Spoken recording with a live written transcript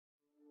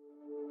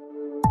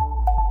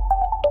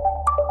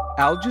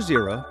Al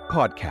Jazeera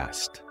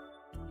Podcast.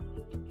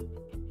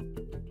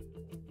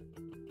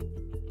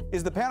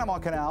 Is the Panama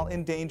Canal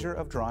in danger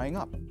of drying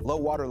up? Low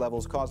water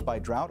levels caused by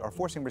drought are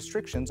forcing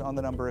restrictions on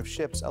the number of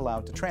ships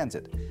allowed to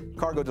transit.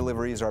 Cargo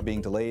deliveries are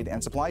being delayed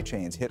and supply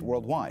chains hit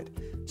worldwide.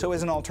 So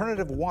is an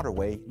alternative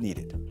waterway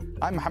needed?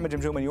 I'm Mohammed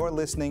Jamjoom, and you're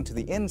listening to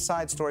the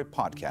Inside Story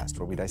podcast,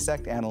 where we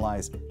dissect,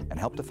 analyze, and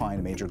help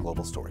define major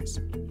global stories.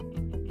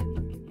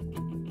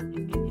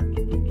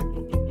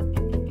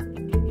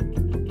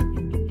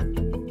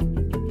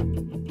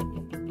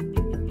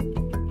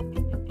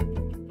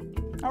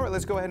 All right,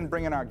 let's go ahead and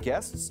bring in our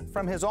guests.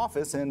 From his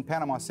office in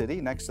Panama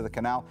City, next to the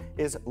canal,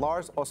 is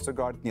Lars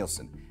Ostergaard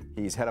Nielsen.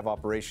 He's head of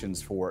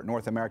operations for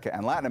North America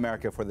and Latin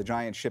America for the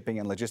giant shipping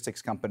and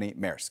logistics company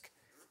Maersk.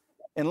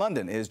 In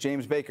London is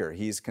James Baker.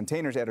 He's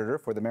containers editor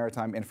for the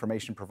maritime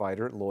information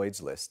provider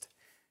Lloyd's List.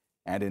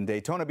 And in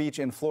Daytona Beach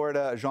in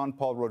Florida,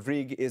 Jean-Paul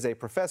Rodrigue is a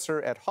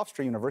professor at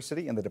Hofstra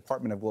University in the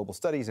Department of Global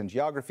Studies and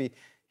Geography.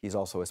 He's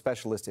also a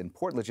specialist in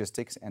port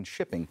logistics and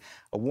shipping.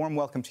 A warm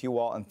welcome to you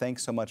all, and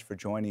thanks so much for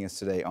joining us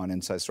today on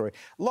Inside Story.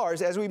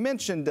 Lars, as we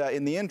mentioned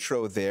in the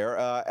intro there,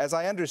 as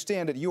I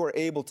understand it, you are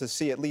able to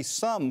see at least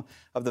some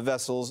of the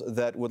vessels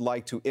that would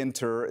like to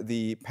enter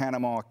the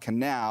Panama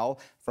Canal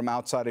from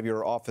outside of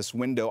your office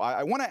window.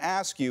 I want to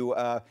ask you,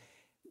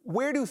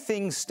 where do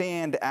things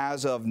stand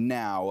as of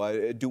now?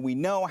 Do we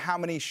know how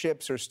many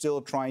ships are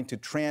still trying to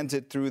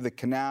transit through the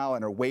canal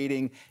and are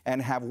waiting?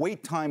 And have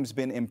wait times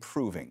been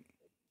improving?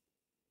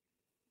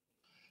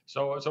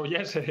 So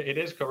yes, it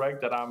is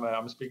correct that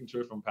I'm speaking to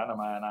you from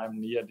Panama, and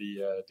I'm near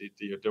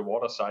the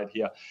water side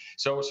here.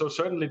 So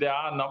certainly there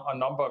are a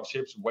number of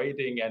ships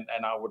waiting,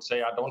 and I would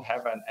say I don't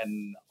have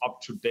an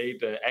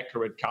up-to-date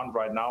accurate count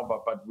right now,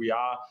 but we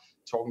are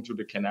talking to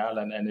the canal,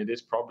 and it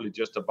is probably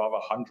just above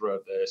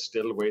 100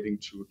 still waiting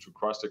to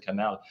cross the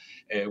canal.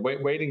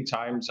 Waiting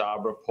times are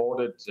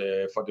reported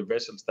for the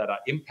vessels that are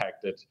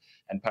impacted,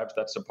 and perhaps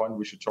that's the point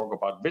we should talk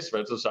about. Which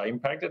vessels are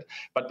impacted,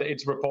 but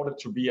it's reported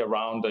to be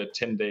around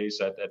 10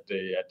 days at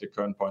the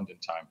current point in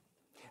time.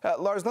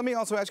 Lars, let me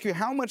also ask you,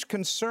 how much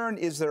concern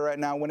is there right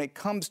now when it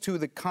comes to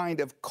the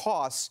kind of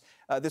costs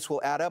this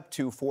will add up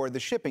to for the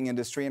shipping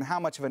industry, and how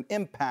much of an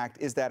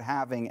impact is that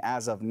having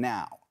as of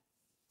now?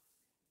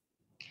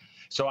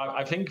 So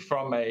I think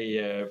from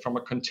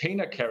a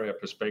container carrier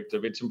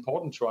perspective, it's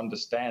important to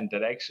understand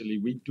that actually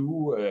we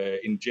do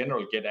in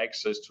general get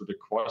access to the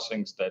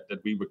crossings that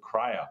we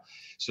require.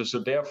 So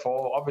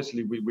therefore,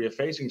 obviously, we are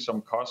facing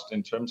some cost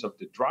in terms of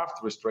the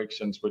draft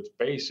restrictions, which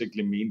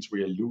basically means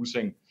we are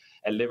losing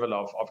a level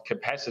of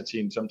capacity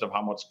in terms of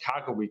how much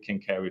cargo we can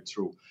carry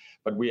through.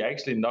 But we are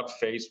actually not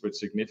faced with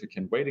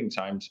significant waiting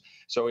times.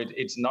 So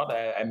it's not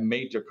a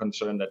major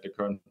concern at the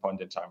current point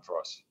in time for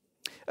us.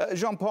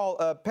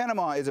 Jean-Paul,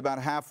 Panama is about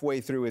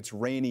halfway through its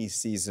rainy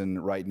season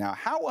right now.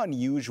 How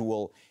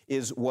unusual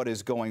is what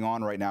is going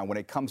on right now when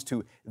it comes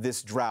to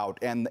this drought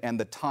and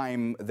the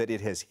time that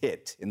it has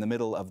hit in the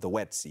middle of the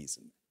wet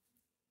season?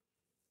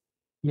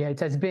 Yeah,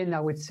 it has been, I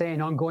would say,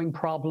 an ongoing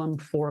problem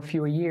for a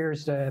few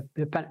years. The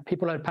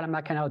people at the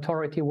Panama Canal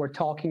Authority were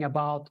talking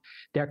about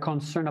their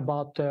concern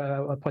about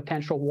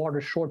potential water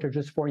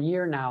shortages for a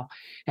year now.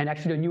 And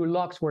actually, the new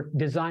locks were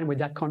designed with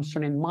that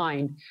concern in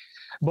mind.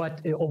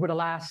 But over the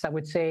last, I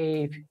would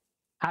say,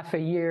 half a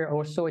year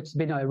or so, it's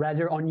been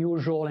rather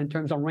unusual in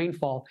terms of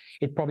rainfall.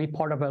 It's probably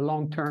part of a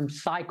long-term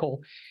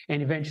cycle,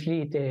 and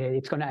eventually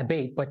it's going to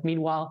abate. But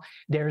meanwhile,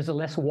 there's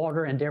less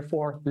water, and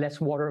therefore less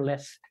water,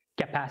 less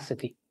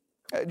capacity.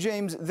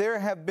 James, there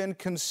have been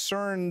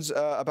concerns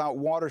about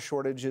water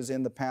shortages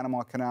in the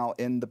Panama Canal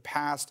in the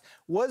past.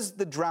 Was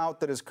the drought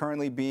that is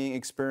currently being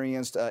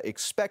experienced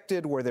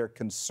expected? Were there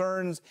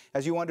concerns,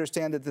 as you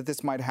understand it, that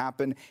this might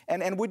happen?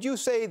 And would you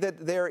say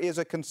that there is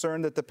a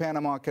concern that the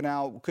Panama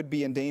Canal could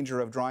be in danger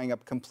of drying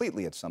up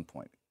completely at some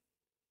point?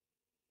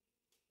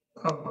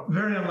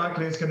 Very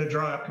unlikely it's going to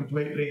dry up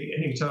completely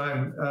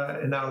anytime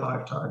in our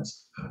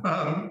lifetimes.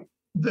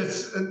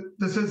 This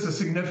is a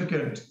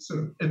significant sort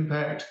of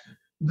impact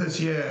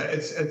this year.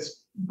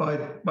 It's by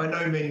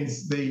no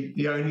means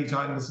the only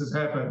time this has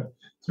happened.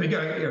 So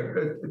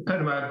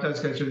Panama does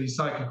go through these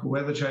cyclical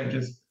weather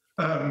changes.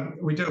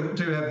 We do have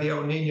the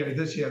El Nino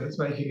this year that's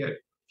making it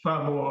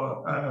far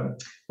more,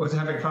 was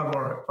having far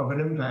more of an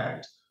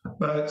impact.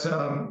 But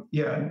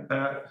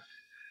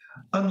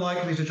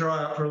unlikely to dry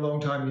up for a long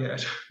time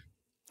yet.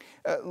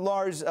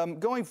 Lars,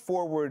 going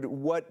forward,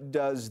 what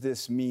does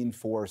this mean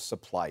for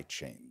supply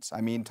chains? I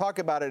mean, talk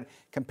about it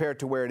compared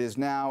to where it is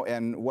now,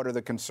 and what are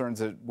the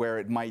concerns where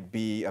it might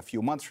be a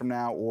few months from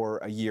now or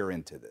a year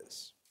into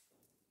this?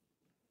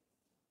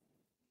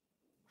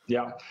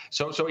 Yeah,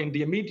 so in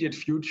the immediate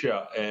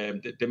future,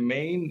 the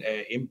main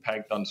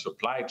impact on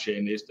supply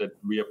chain is that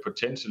we are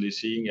potentially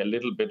seeing a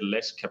little bit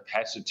less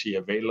capacity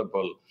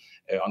available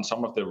on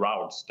some of the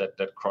routes that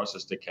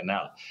crosses the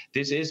canal.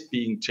 This is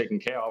being taken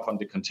care of on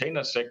the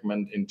container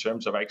segment in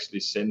terms of actually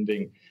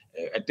sending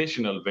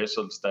additional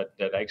vessels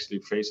that actually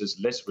faces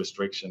less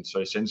restrictions,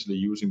 so essentially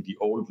using the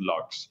old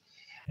locks.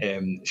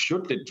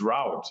 Should the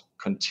drought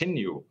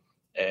continue,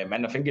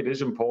 And I think it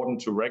is important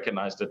to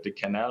recognize that the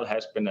canal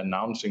has been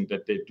announcing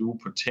that they do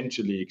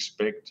potentially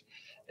expect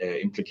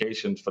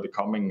implications for the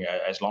coming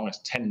as long as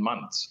 10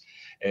 months.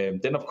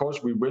 Then, of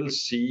course, we will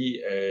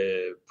see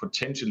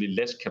potentially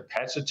less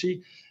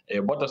capacity.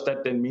 What does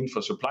that then mean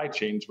for supply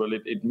chains? Well,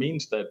 it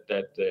means that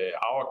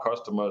our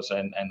customers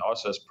and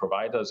us as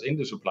providers in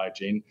the supply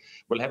chain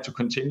will have to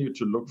continue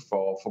to look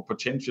for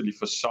potentially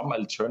for some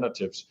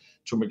alternatives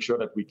to make sure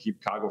that we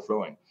keep cargo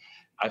flowing.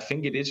 I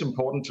think it is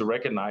important to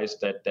recognize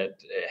that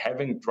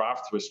having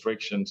draft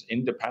restrictions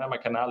in the Panama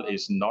Canal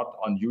is not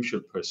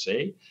unusual per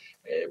se.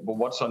 But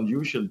what's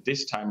unusual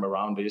this time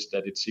around is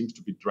that it seems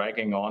to be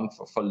dragging on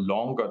for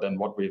longer than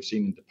what we have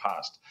seen in the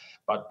past.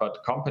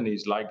 But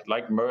companies like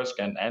Maersk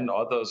and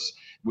others,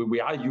 we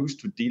are used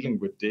to dealing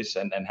with this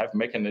and have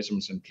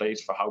mechanisms in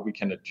place for how we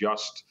can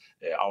adjust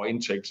our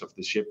intakes of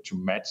the ship to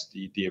match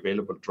the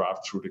available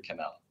draft through the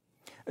canal.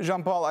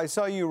 Jean-Paul, I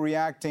saw you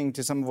reacting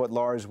to some of what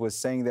Lars was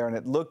saying there, and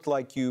it looked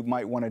like you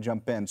might want to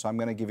jump in, so I'm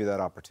going to give you that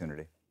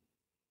opportunity.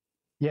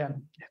 Yeah,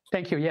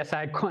 thank you. Yes,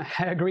 I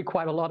agree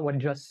quite a lot what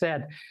you just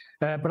said.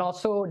 But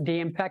also the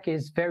impact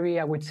is very,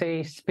 I would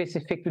say,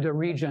 specific to the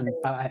region.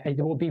 It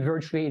will be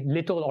virtually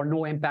little or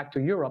no impact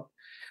to Europe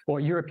or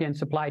European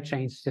supply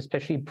chains,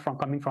 especially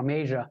coming from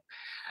Asia.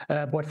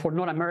 But for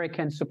North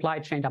American supply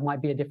chain, that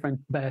might be a different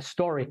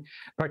story,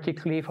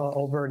 particularly for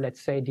over,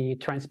 let's say, the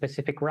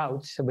trans-Pacific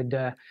routes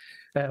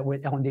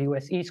on the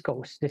U.S. East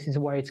Coast. This is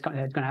where it's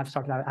going to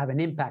start to have an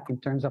impact in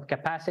terms of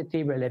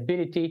capacity,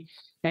 reliability,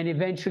 and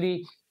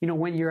eventually,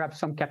 when you have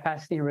some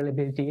capacity and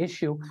reliability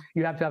issue,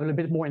 you have to have a little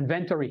bit more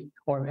inventory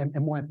or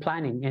more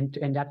planning,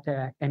 and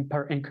that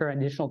incur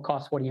additional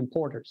costs for the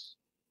importers.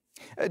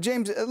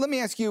 James, let me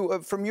ask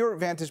you, from your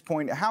vantage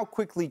point, how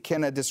quickly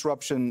can a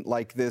disruption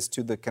like this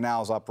to the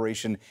canal's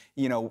operation,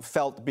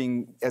 felt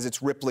as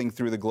it's rippling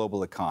through the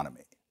global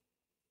economy?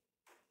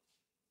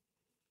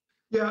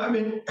 Yeah, I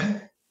mean,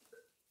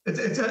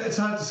 it's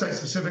hard to say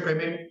specifically. I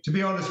mean, to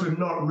be honest, we've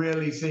not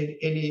really seen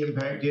any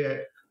impact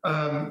yet.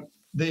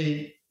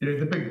 The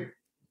big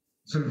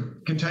sort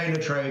of container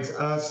trades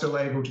are still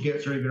able to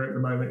get through there at the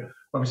moment.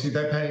 Obviously,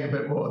 they're paying a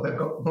bit more. They've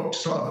got booked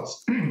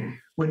slots.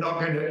 We're not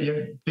going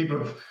to.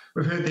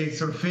 We've heard these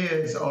sort of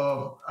fears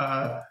of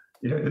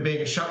there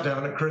being a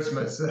shutdown at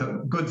Christmas.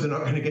 Goods are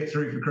not going to get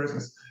through for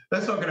Christmas.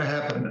 That's not going to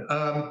happen.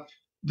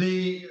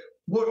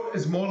 What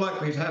is more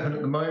likely to happen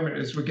at the moment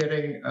is we're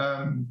getting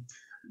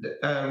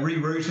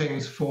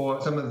reroutings for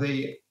some of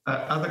the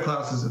other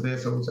classes of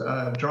vessels,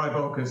 dry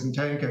bulkers and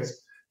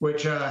tankers,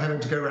 which are having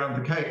to go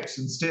around the Capes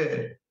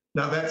instead.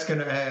 Now that's going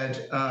to add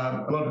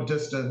a lot of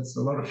distance,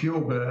 a lot of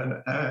fuel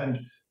burn, and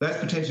that's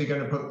potentially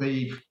going to put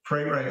the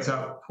freight rates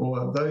up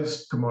for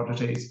those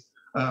commodities,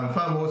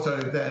 far more so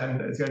than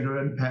it's going to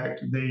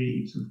impact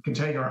the sort of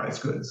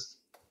containerized goods.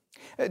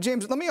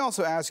 James, let me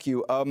also ask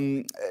you,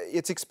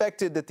 it's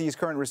expected that these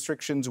current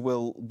restrictions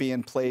will be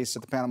in place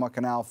at the Panama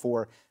Canal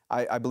for,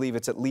 I believe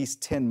it's at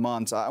least 10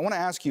 months. I want to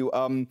ask you,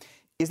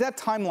 is that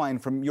timeline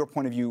from your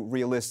point of view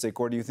realistic,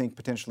 or do you think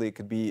potentially it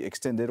could be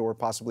extended or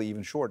possibly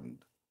even shortened?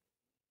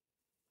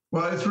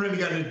 Well, it's really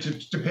going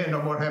to depend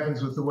on what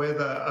happens with the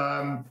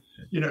weather.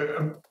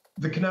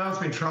 The canal's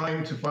been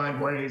trying to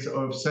find ways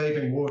of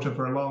saving water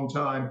for a long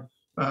time.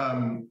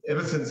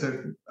 Ever since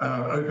it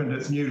opened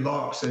its new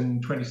locks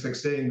in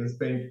 2016, there's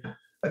been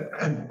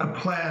a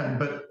plan,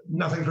 but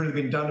nothing's really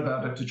been done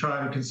about it to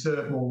try and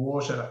conserve more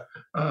water.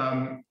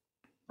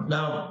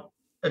 Now,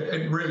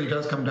 it really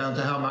does come down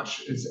to how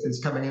much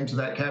is coming into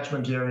that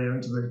catchment area,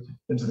 into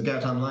the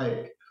Gatun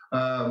Lake.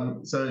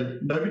 So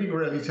nobody can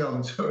really tell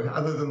them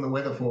other than the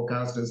weather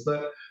forecasters.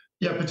 But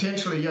yeah,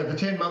 potentially, the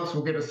 10 months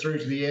will get us through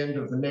to the end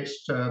of the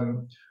next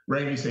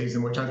rainy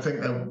season, which I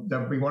think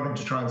they'll be wanting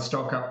to try and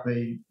stock up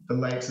the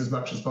lakes as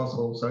much as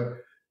possible. So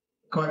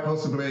quite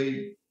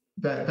possibly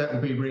that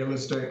will be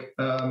realistic.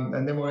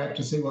 And then we'll have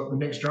to see what the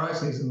next dry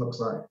season looks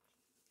like.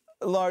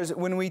 Lars,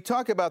 when we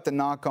talk about the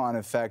knock-on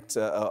effect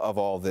of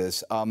all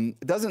this,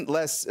 doesn't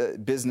less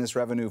business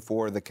revenue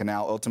for the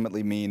canal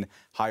ultimately mean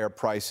higher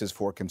prices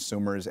for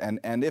consumers?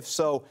 And if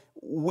so,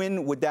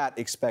 when would that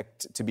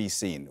expect to be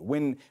seen?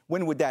 When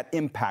would that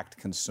impact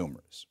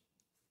consumers?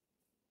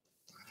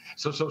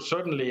 So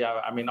certainly,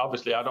 I mean,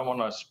 obviously, I don't want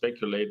to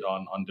speculate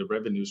on the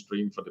revenue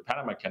stream for the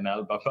Panama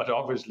Canal, but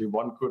obviously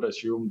one could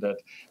assume that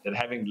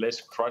having less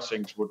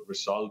crossings would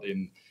result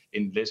in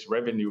less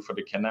revenue for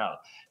the canal.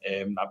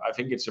 I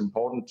think it's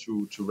important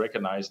to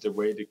recognize the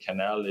way the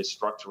canal is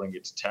structuring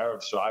its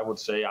tariffs. So I would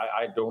say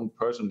I don't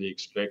personally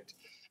expect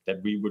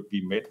that we would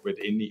be met with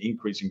any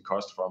increasing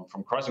cost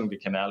from crossing the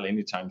canal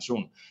anytime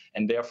soon.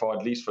 And therefore,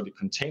 at least for the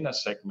container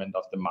segment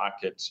of the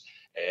markets,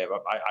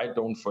 I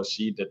don't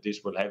foresee that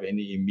this will have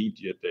any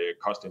immediate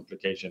cost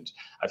implications.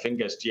 I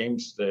think, as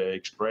James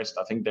expressed,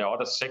 I think there are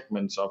other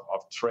segments of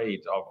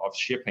trade, of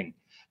shipping,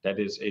 that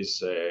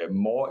is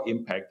more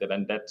impacted,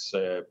 and that's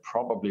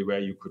probably where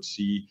you could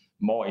see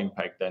more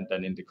impact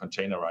than in the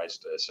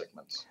containerized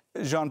segments.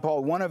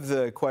 Jean-Paul, one of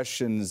the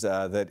questions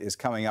that is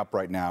coming up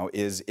right now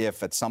is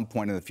if at some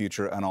point in the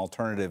future an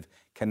alternative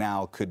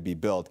canal could be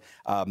built.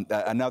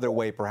 Another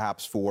way,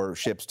 perhaps, for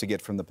ships to get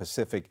from the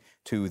Pacific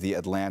to the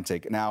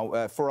Atlantic.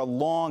 Now, for a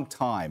long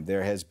time,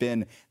 there has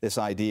been this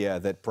idea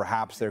that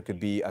perhaps there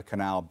could be a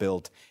canal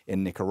built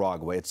in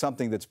Nicaragua. It's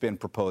something that's been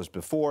proposed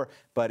before,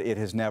 but it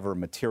has never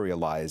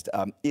materialized.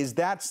 Is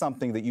that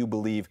something that you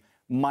believe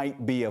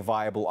might be a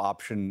viable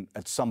option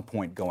at some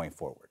point going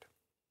forward?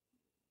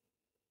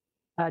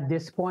 At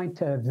this point,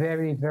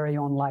 very, very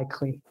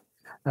unlikely.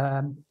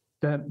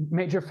 The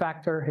major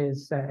factor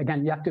is,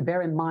 again, you have to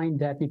bear in mind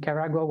that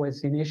Nicaragua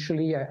was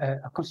initially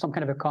some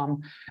kind of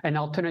an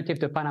alternative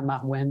to Panama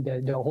when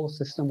the whole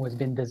system was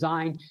being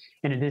designed,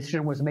 and a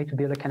decision was made to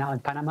build a canal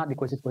in Panama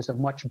because it was a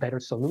much better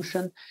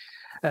solution.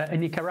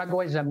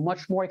 Nicaragua is a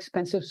much more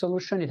expensive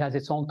solution. It has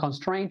its own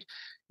constraint.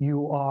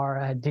 You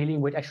are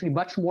dealing with actually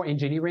much more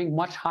engineering,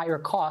 much higher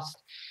cost,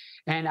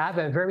 and I have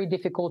a very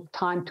difficult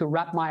time to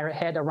wrap my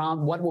head around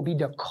what will be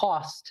the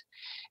cost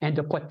and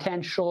the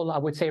potential, I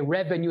would say,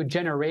 revenue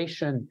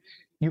generation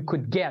you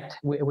could get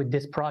with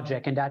this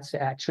project. And that's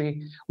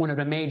actually one of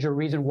the major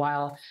reasons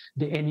why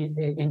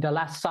in the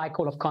last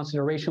cycle of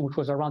consideration, which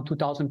was around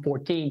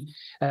 2014,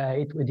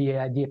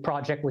 the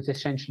project was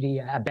essentially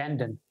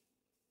abandoned.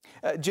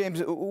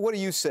 James, what do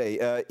you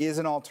say? Is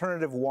an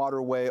alternative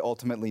waterway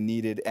ultimately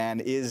needed, and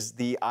is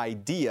the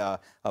idea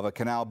of a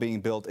canal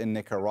being built in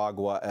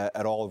Nicaragua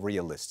at all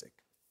realistic?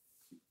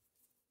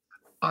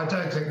 I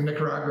don't think the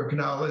Nicaragua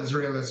Canal is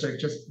realistic.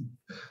 Just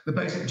the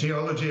basic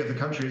geology of the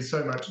country is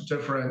so much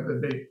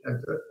different.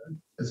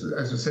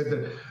 As I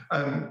said,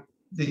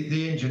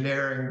 the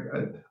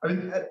engineering. I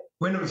mean,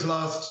 when it was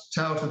last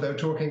touted, they were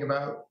talking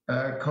about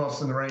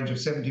costs in the range of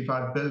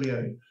 75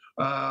 billion.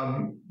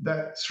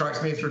 That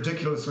strikes me as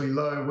ridiculously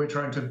low. We're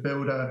trying to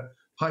build a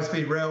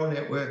high-speed rail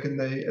network in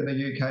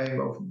the UK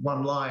of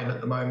one line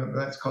at the moment.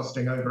 That's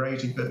costing over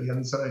 80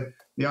 billion. So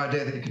the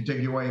idea that you could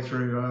dig your way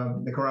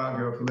through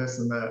Nicaragua for less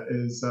than that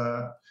is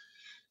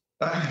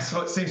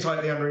so it seems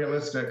slightly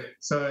unrealistic.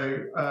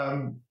 So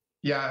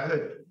yeah,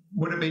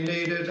 would it be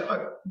needed?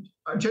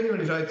 I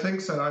genuinely don't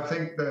think so. I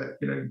think that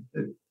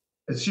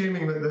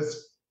assuming that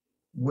this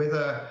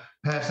weather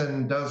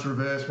pattern does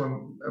reverse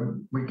when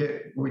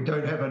we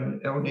don't have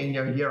an El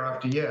Nino year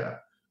after year,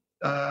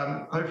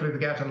 hopefully the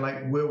Gatun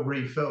Lake will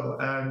refill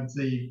and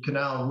the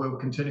canal will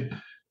continue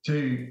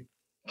to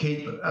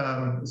keep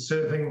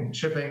serving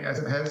shipping as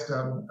it has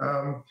done.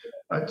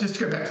 Just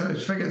to go back to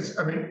those figures,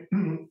 I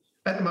mean,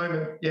 at the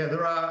moment, yeah,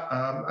 there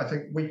are, I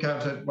think we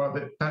counted, well,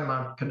 the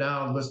Panama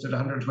Canal listed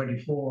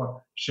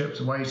 124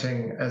 ships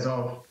waiting as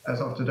of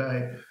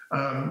today.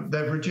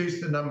 They've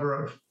reduced the number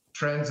of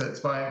transits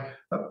by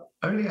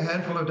only a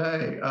handful a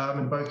day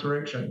in both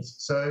directions.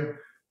 So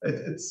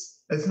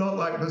it's not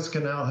like this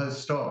canal has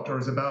stopped or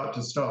is about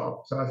to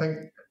stop. So I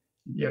think,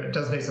 yeah, it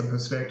does need some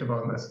perspective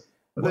on this.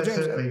 But well, that's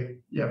James, certainly,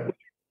 yeah.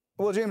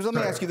 Well, James, let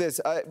me ask you this.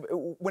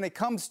 When it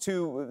comes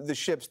to the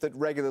ships that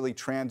regularly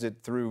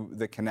transit through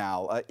the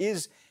canal,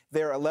 is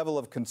there a level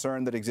of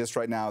concern that exists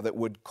right now that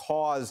would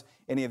cause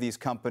any of these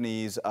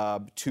companies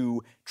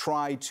to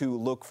try to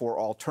look for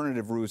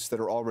alternative routes that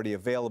are already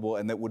available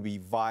and that would be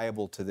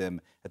viable to them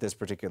at this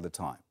particular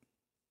time?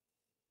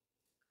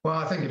 Well,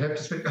 I think you'd have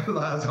to speak to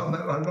Lars on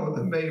that one more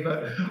than me.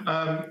 But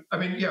I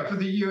mean, yeah, for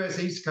the US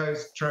East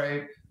Coast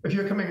trade, if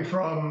you're trying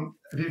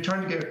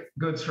to get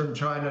goods from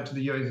China to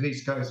the US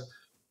East Coast,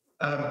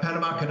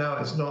 Panama Canal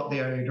is not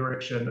the only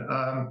direction.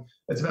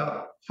 It's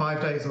about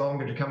 5 days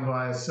longer to come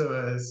via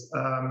Suez,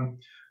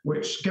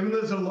 which, given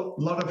there's a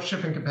lot of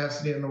shipping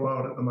capacity in the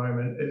world at the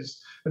moment,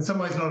 is in some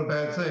ways not a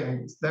bad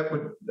thing. That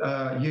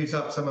would use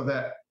up some of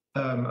that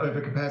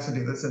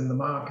overcapacity that's in the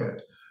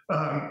market.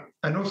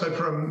 And also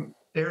from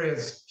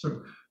areas sort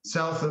of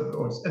south of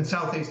or in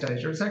Southeast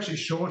Asia, it's actually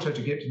shorter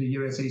to get to the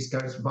US East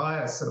Coast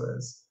via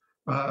Suez.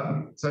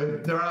 So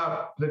there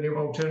are plenty of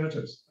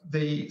alternatives.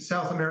 The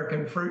South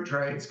American fruit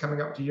trade's coming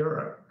up to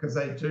Europe because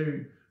they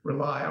do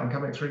rely on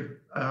coming through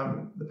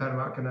the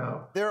Panama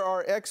Canal. There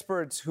are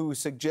experts who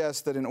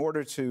suggest that in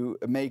order to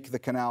make the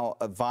canal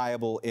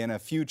viable in a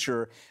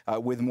future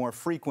with more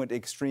frequent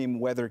extreme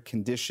weather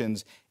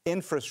conditions,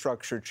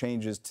 infrastructure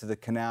changes to the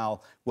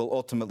canal will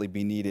ultimately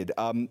be needed.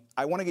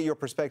 I want to get your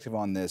perspective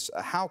on this.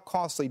 How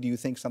costly do you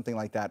think something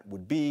like that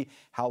would be?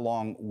 How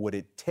long would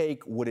it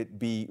take? Would it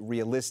be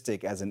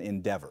realistic as an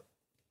endeavor?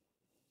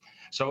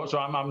 So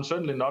I'm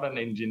certainly not an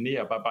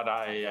engineer, but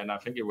I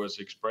think it was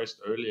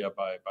expressed earlier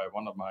by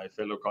one of my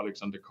fellow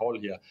colleagues on the call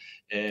here,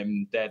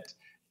 that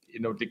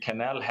the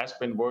canal has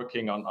been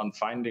working on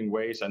finding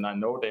ways, and I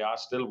know they are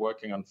still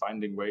working on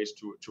finding ways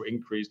to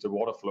increase the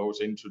water flows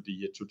into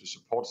the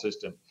support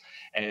system.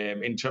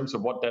 In terms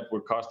of what that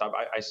would cost,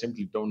 I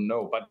simply don't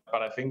know.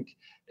 But I think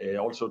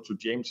also to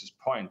James's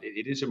point,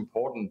 it is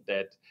important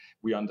that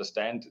we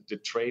understand the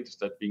trades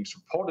that are being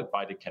supported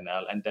by the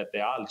canal and that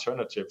there are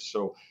alternatives.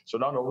 So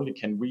not only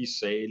can we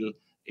sail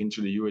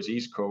into the US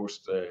East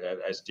Coast,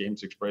 as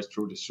James expressed,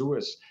 through the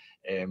Suez,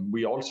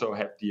 we also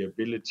have the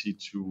ability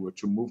to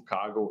move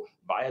cargo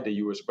via the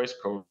US West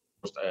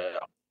Coast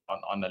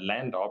on a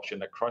land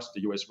option across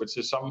the US, which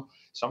is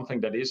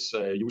something that is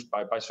used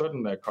by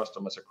certain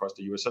customers across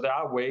the US. So there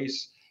are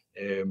ways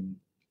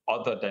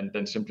other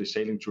than simply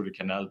sailing through the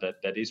canal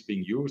that is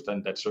being used,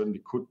 and that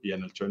certainly could be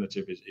an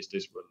alternative. Is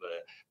this will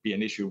be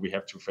an issue we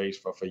have to face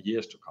for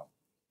years to come.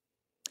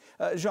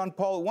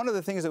 Jean-Paul, one of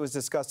the things that was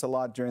discussed a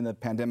lot during the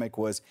pandemic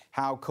was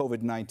how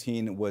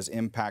COVID-19 was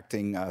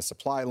impacting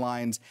supply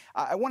lines.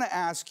 I want to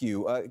ask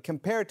you,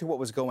 compared to what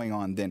was going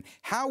on then,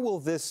 how will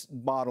this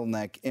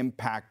bottleneck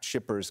impact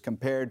shippers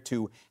compared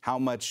to how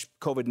much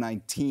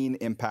COVID-19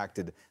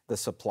 impacted the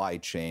supply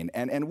chain?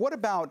 And what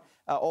about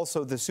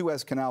also the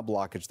Suez Canal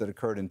blockage that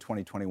occurred in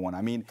 2021?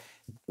 I mean,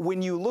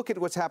 when you look at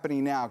what's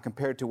happening now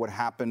compared to what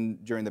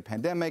happened during the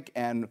pandemic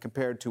and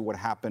compared to what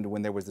happened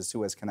when there was the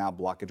Suez Canal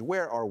blockage,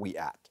 where are we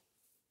at?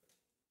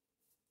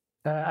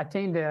 I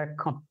think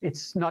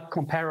it's not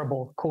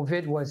comparable.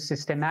 COVID was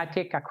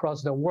systematic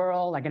across the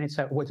world. Again,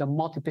 it was a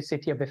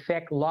multiplicity of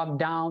effects,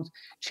 lockdowns,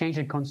 change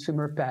in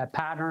consumer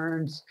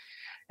patterns,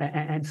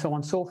 and so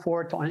on and so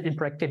forth, on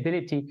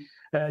unpredictability.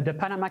 The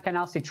Panama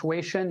Canal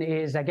situation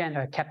is, again,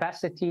 a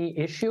capacity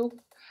issue,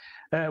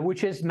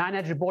 which is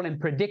manageable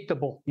and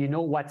predictable. You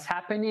know what's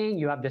happening,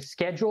 you have the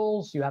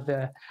schedules, you have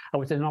the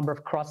number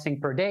of crossing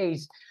per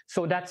days.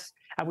 So that's,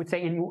 I would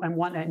say, in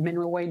many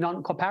way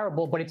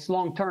non-comparable, but it's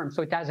long-term.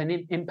 So it has an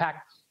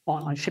impact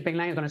on shipping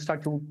lines. Going to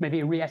start to maybe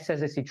reassess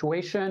the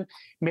situation.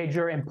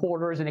 Major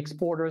importers and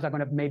exporters are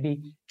going to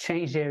maybe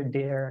change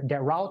their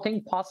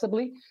routing,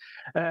 possibly.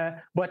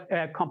 But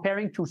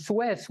comparing to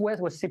Suez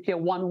was simply a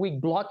one-week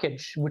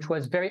blockage, which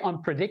was very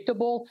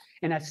unpredictable.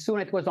 And as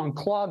soon as it was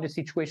unclogged, the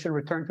situation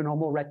returned to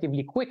normal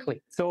relatively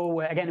quickly.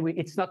 So again,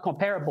 it's not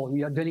comparable.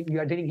 You are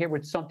dealing here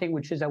with something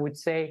which is, I would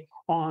say,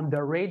 on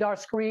the radar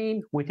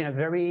screen within a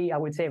very, I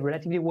would say,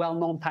 relatively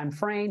well-known time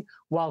frame,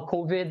 while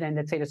COVID and,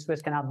 let's say, the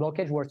Suez Canal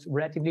blockage were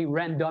relatively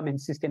random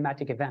and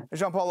systematic events.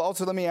 Jean-Paul,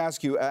 also let me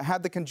ask you,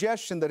 had the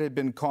congestion that had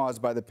been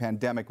caused by the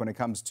pandemic when it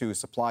comes to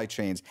supply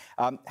chains,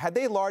 had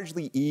they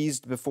largely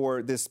eased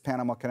before this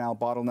Panama Canal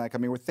bottleneck? I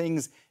mean, were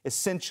things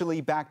essentially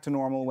back to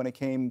normal when it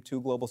came to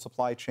global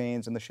supply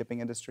chains and the shipping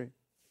industry?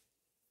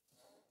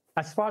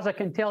 As far as I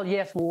can tell,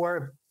 yes, we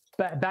were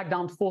back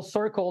down full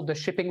circle. The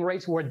shipping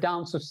rates were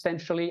down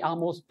substantially,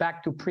 almost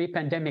back to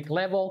pre-pandemic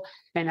level.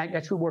 And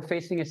actually, we're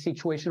facing a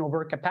situation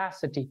over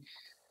capacity.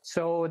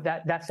 So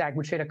that's, I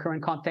would say, the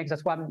current context.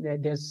 That's why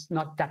there's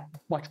not that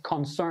much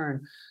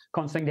concern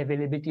concerning the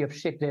availability of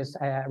ship. There's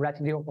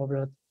relatively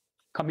over the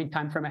coming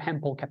time from a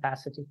ample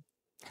capacity.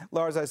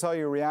 Lars, I saw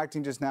you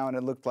reacting just now, and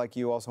it looked like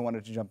you also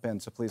wanted to jump in.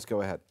 So please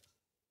go ahead.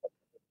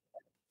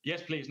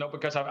 Yes, please. No,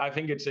 because I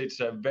think it's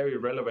a very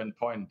relevant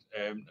point.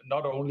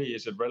 Not only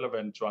is it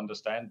relevant to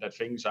understand that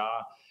things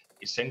are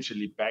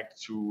essentially back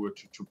to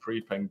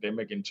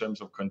pre-pandemic in terms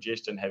of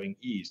congestion having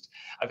eased.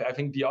 I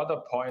think the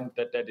other point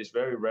that is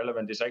very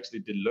relevant is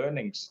actually the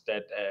learnings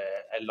that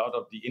a lot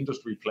of the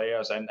industry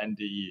players and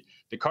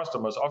the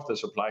customers of the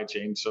supply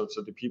chain, so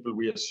the people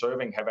we are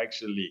serving, have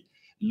actually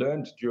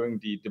learned during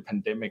the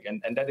pandemic,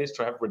 and that is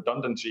to have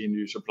redundancy in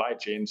your supply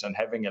chains and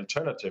having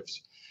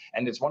alternatives.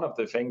 And it's one of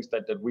the things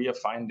that we are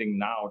finding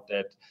now,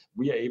 that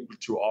we are able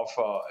to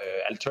offer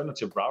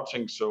alternative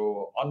routing.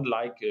 So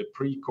unlike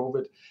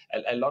pre-COVID,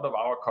 a lot of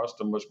our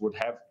customers would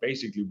have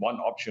basically one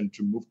option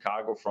to move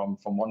cargo from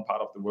one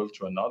part of the world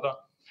to another.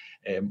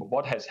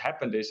 What has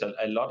happened is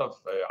a lot of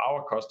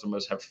our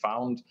customers have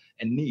found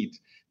a need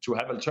to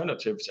have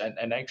alternatives,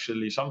 and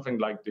actually something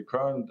like the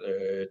current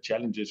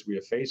challenges we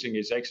are facing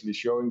is actually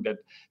showing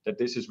that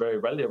this is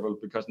very valuable,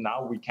 because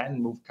now we can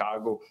move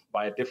cargo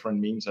by different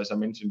means. As I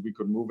mentioned, we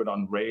could move it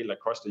on rail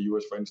across the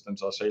US, for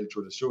instance, or sail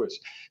through the Suez.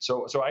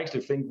 So I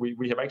actually think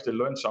we have actually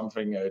learned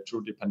something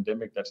through the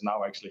pandemic that's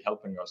now actually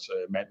helping us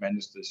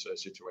manage this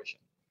situation.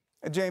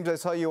 James, I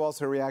saw you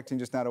also reacting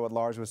just now to what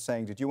Lars was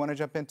saying. Did you want to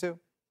jump in too?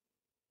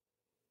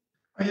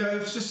 Yeah, I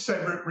was just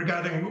saying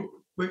regarding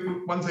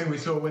one thing we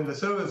saw when the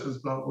Suez was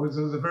blocked was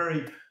there was a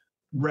very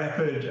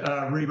rapid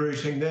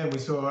rerouting there. We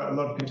saw a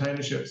lot of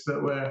container ships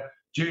that were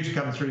due to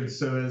come through the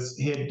Suez,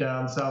 head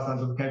down south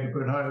under the Cape of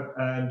Good Hope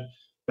and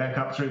back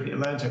up through the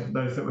Atlantic,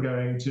 those that were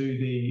going to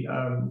the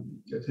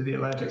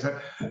Atlantic, to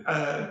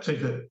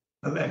the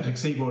Atlantic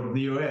seaboard of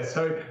the US.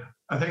 So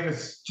I think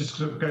this just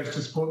sort of goes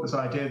to support this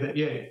idea that,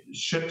 yeah,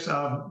 ships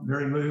are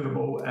very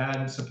movable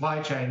and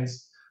supply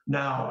chains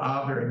now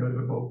are very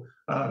movable.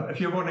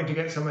 If you're wanting to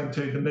get something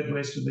to the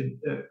Midwest of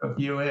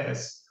the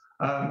US,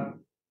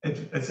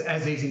 it's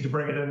as easy to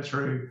bring it in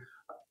through,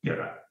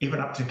 even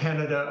up to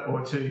Canada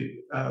or to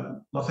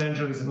Los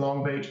Angeles and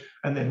Long Beach,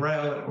 and then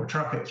rail it or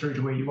truck it through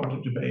to where you want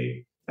it to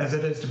be, as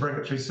it is to bring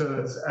it through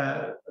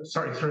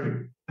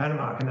through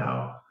Panama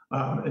Canal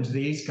into the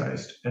East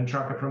Coast and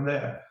truck it from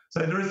there. So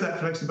there is that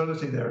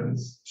flexibility there in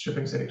the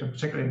shipping sector,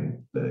 particularly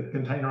in the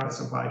containerized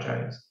supply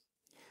chains.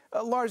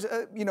 Lars,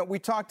 we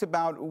talked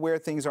about where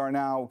things are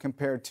now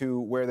compared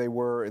to where they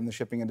were in the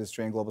shipping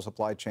industry and global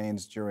supply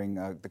chains during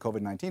the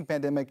COVID-19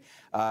 pandemic.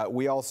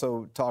 We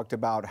also talked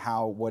about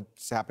how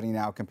what's happening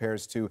now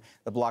compares to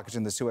the blockage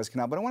in the Suez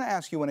Canal. But I want to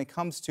ask you, when it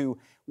comes to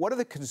what are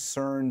the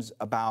concerns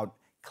about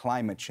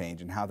climate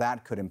change and how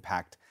that could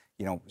impact,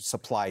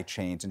 supply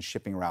chains and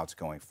shipping routes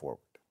going forward?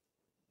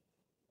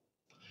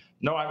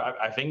 No,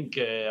 I think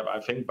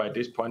by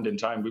this point in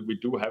time, we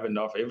do have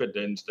enough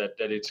evidence that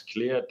it's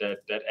clear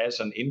that as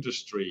an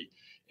industry,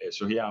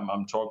 so here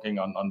I'm talking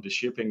on the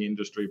shipping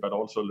industry, but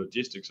also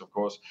logistics, of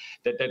course,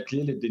 that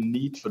clearly the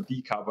need for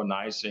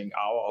decarbonizing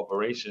our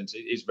operations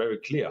is very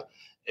clear.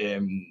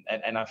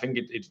 And I think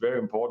it's very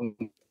important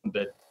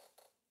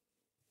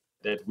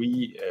that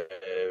we,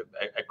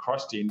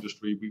 across the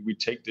industry, we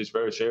take this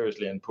very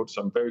seriously and put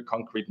some very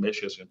concrete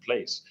measures in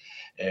place.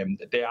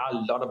 There are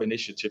a lot of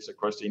initiatives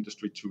across the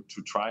industry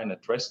to try and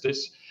address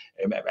this.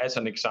 As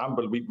an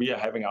example, we are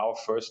having our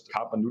first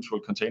carbon neutral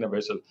container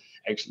vessel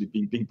actually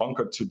being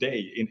bunkered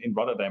today in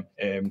Rotterdam,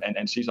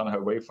 and she's on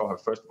her way for her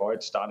first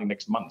voyage starting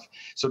next month.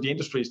 So the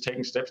industry is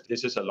taking steps.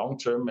 This is a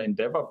long-term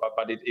endeavor,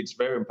 but it's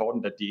very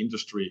important that the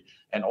industry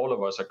and all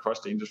of us across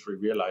the industry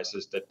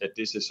realizes that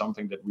this is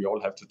something that we all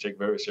have to take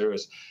very serious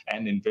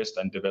and invest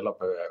and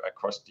develop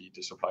across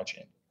the supply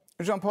chain.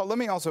 Jean-Paul, let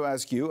me also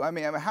ask you,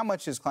 how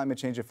much is climate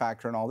change a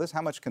factor in all this?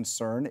 How much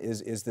concern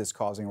is this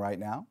causing right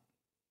now?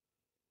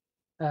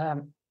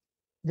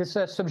 This is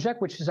a subject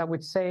which is, I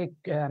would say,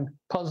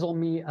 puzzle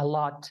me a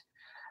lot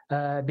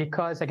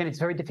because, again, it's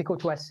very difficult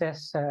to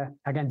assess,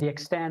 again, the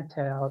extent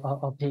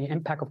of the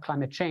impact of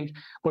climate change.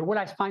 But what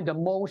I find the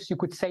most, you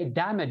could say,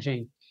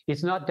 damaging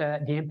is not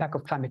the impact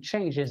of climate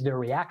change, it's the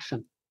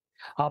reaction.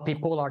 How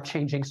people are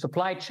changing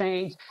supply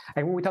chains.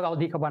 And when we talk about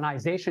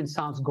decarbonization,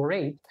 sounds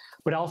great,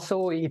 but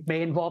also it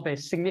may involve a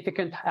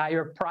significant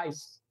higher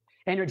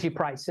energy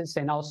prices,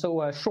 and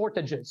also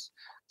shortages.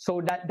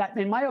 So that,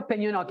 in my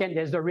opinion, again,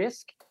 there's the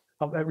risk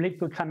of related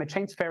to climate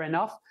change, fair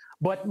enough.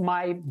 But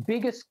my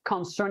biggest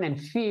concern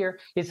and fear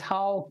is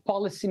how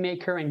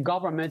policymakers and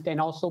government and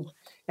also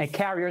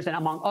carriers and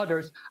among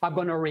others are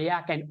going to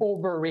react and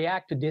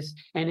overreact to this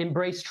and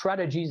embrace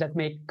strategies that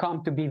may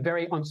come to be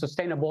very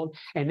unsustainable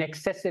and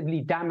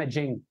excessively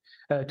damaging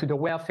to the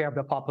welfare of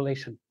the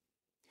population.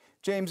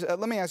 James,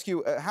 let me ask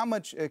you, how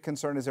much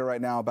concern is there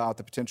right now about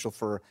the potential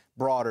for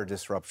broader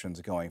disruptions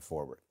going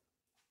forward?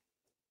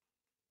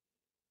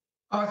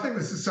 I think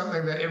this is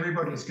something that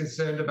everybody's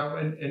concerned about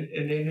in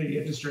any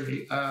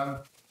industry.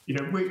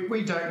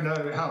 We don't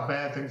know how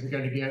bad things are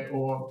going to get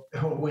or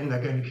when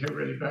they're going to get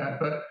really bad.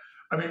 But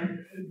I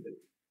mean,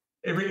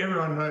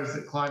 everyone knows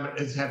that climate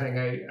is having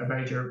a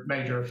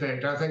major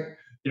effect. I think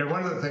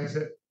one of the things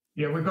that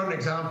we've got an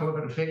example of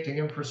it affecting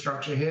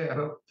infrastructure here.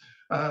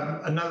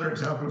 But another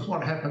example is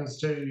what happens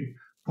to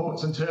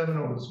ports and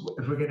terminals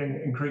if we're getting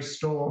increased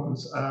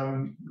storms,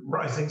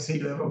 rising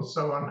sea levels,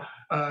 so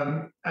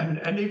on,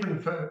 and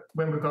even for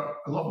when we've got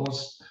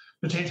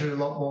potentially a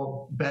lot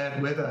more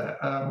bad weather.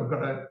 We've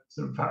got a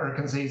sort of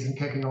hurricane season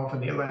kicking off in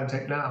the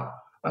Atlantic now.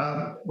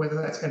 Whether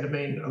that's going to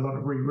mean a lot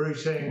of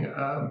rerouting,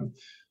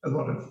 a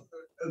lot of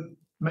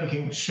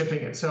making shipping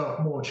itself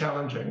more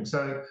challenging.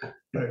 So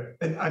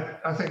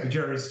I think the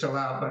jury's still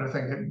out, but I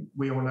think that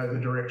we all know the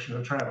direction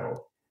of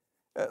travel.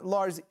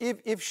 Lars,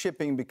 if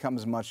shipping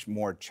becomes much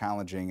more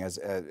challenging, as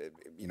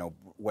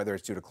whether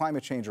it's due to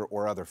climate change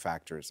or other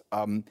factors,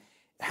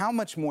 how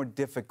much more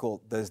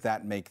difficult does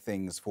that make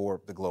things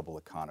for the global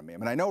economy? I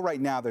mean, I know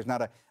right now there's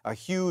not a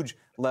huge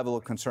level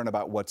of concern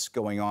about what's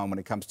going on when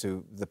it comes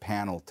to the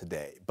panel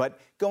today. But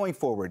going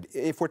forward,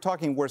 if we're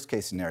talking worst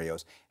case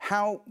scenarios,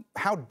 how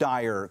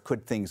dire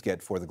could things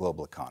get for the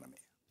global economy?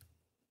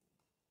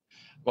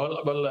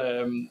 Well,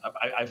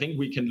 I think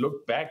we can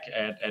look back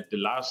at the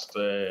last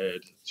 2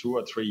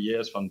 or 3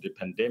 years from the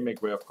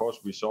pandemic, where, of course,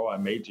 we saw a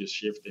major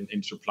shift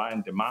in supply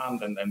and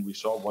demand, and we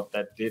saw what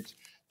that did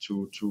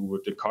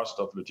to the cost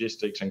of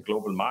logistics and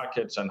global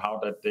markets, and how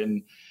that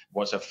then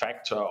was a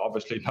factor,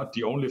 obviously not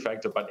the only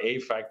factor, but a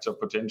factor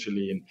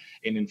potentially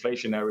in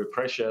inflationary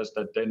pressures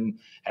that then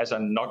has a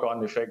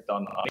knock-on effect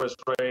on interest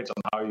rates,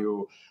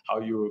 on how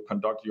you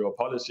conduct your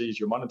policies,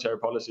 your monetary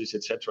policies,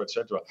 et cetera, et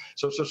cetera.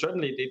 So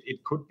certainly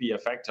it could be a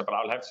factor, but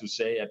I'll have to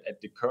say at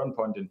the current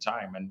point in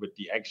time and with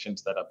the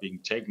actions that are being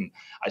taken,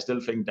 I still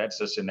think that's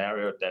a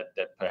scenario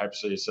that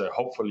perhaps is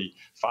hopefully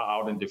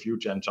far out in the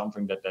future and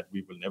something that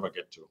we will never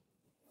get to.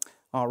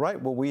 All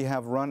right, well, we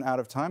have run out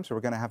of time, so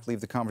we're going to have to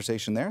leave the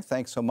conversation there.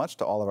 Thanks so much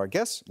to all of our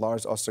guests,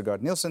 Lars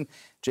Ostergaard Nielsen,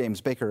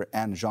 James Baker,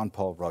 and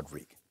Jean-Paul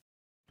Rodrigue.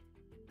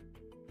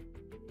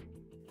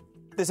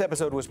 This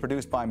episode was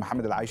produced by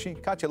Mohammed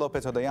Al-Aishi, Katya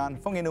Lopez-Odayan,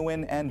 Fungi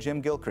Nguyen, and Jim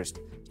Gilchrist.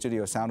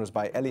 Studio sound was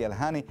by Eli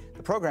El-Hani.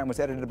 The program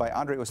was edited by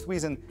Andre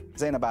Oosthuizen,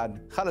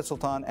 Zainabad, Khaled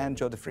Sultan, and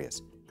Joe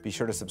DeFrias. Be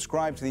sure to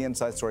subscribe to the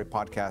Inside Story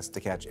podcast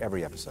to catch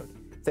every episode.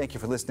 Thank you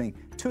for listening.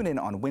 Tune in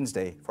on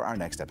Wednesday for our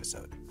next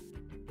episode.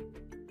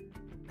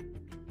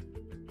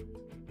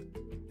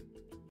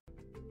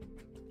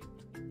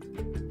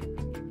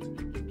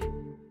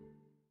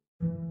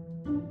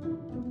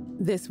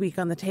 This week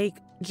on The Take,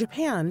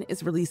 Japan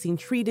is releasing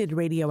treated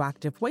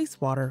radioactive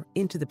wastewater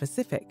into the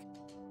Pacific.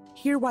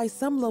 Hear why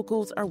some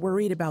locals are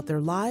worried about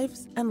their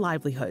lives and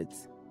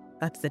livelihoods.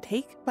 That's The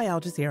Take by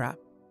Al Jazeera.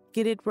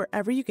 Get it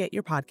wherever you get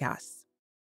your podcasts.